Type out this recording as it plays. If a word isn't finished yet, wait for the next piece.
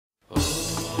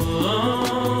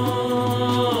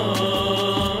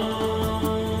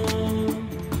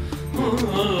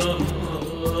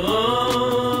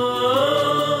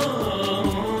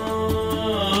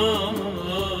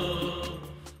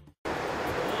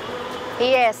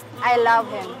Yes, I love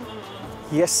him.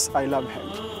 Yes, I love him.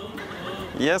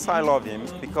 Yes, I love him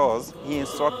because he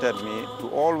instructed me to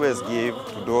always give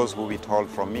to those who withhold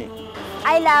from me.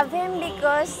 I love him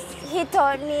because he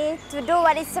taught me to do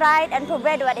what is right and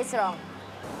forbid what is wrong.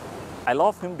 I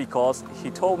love him because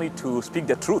he told me to speak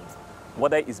the truth,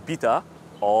 whether it's bitter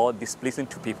or displeasing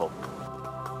to people.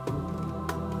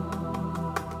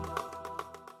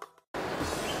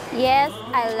 Yes,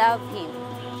 I love him.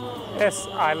 Yes,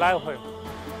 I love him.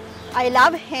 I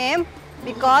love him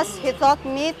because he taught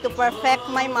me to perfect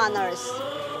my manners.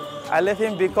 I love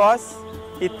him because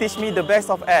he teach me the best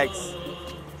of acts,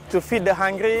 to feed the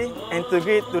hungry and to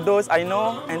greet to those I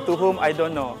know and to whom I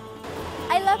don't know.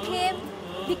 I love him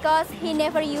because he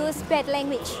never used bad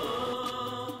language.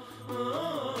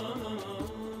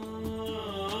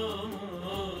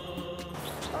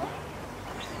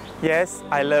 Yes,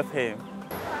 I love him.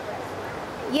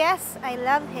 Yes, I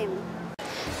love him.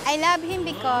 I love him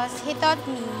because he taught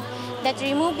me that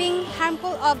removing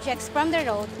harmful objects from the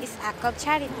road is act of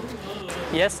charity.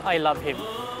 Yes, I love him.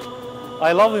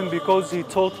 I love him because he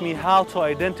taught me how to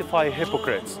identify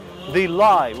hypocrites. They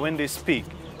lie when they speak,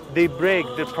 they break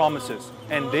their promises,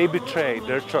 and they betray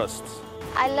their trusts.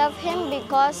 I love him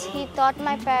because he taught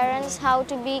my parents how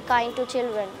to be kind to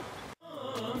children.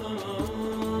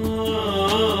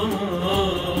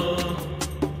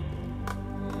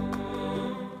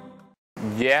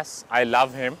 Yes, I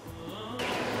love him.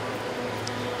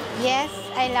 Yes,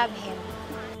 I love him.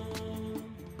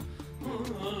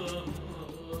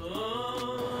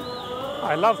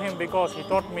 I love him because he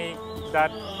taught me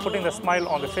that putting the smile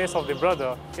on the face of the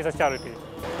brother is a charity.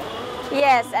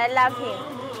 Yes, I love him.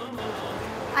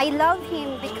 I love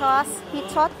him because he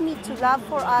taught me to love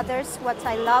for others what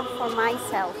I love for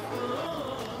myself.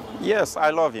 Yes, I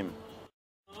love him.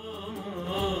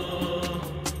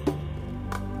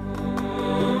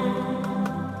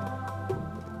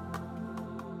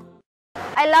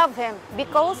 I love him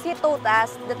because he taught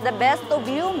us that the best of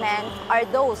you men are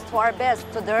those who are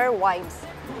best to their wives.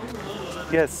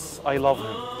 Yes, I love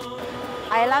him.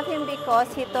 I love him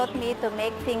because he taught me to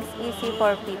make things easy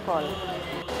for people.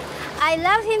 I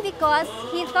love him because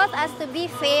he taught us to be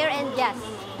fair and just.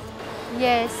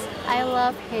 Yes, I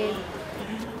love him.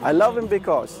 I love him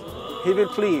because he will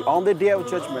plead on the day of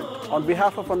judgment on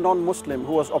behalf of a non-Muslim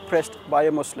who was oppressed by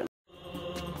a Muslim.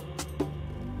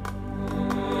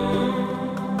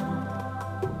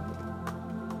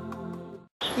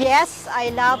 Yes, I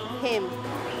love him.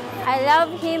 I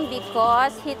love him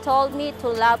because he told me to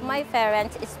love my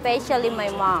parents, especially my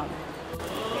mom.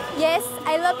 Yes,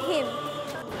 I love him.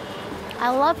 I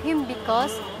love him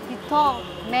because he taught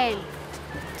men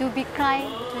to be kind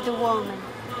to the woman.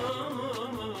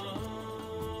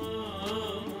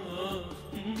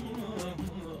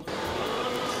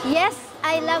 Yes,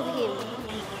 I love him.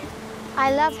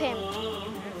 I love him.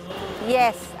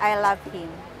 Yes, I love him.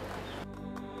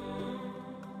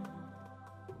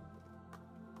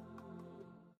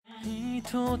 He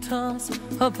taught us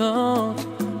about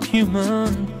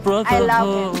human brotherhood. I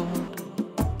love him.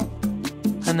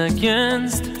 And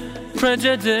against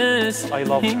prejudice, I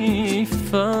love him. he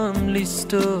firmly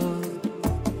stood.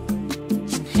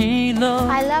 He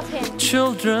loved I love him.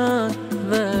 children,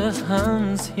 their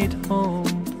hands he'd hold,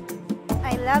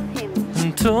 I love him.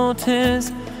 and taught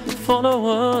his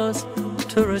followers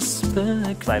to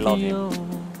respect I love the him. old.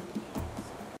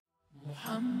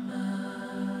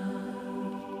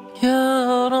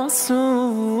 Ya Rasulallah,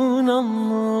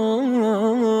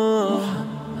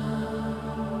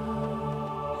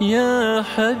 Ya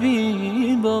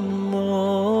Habib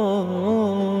Allah,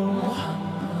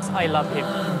 I love him.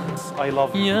 I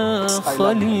love him. Ya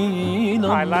Khalil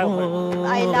I love him. Allah,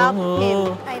 I love him.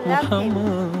 I love him.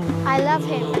 I love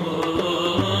him.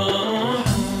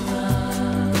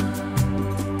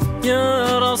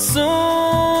 Ya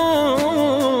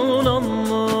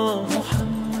Rasulallah,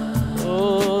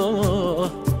 oh,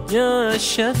 Ya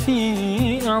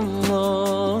Shafi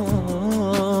Allah,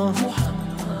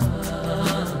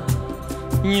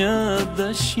 Ya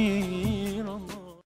Bashir.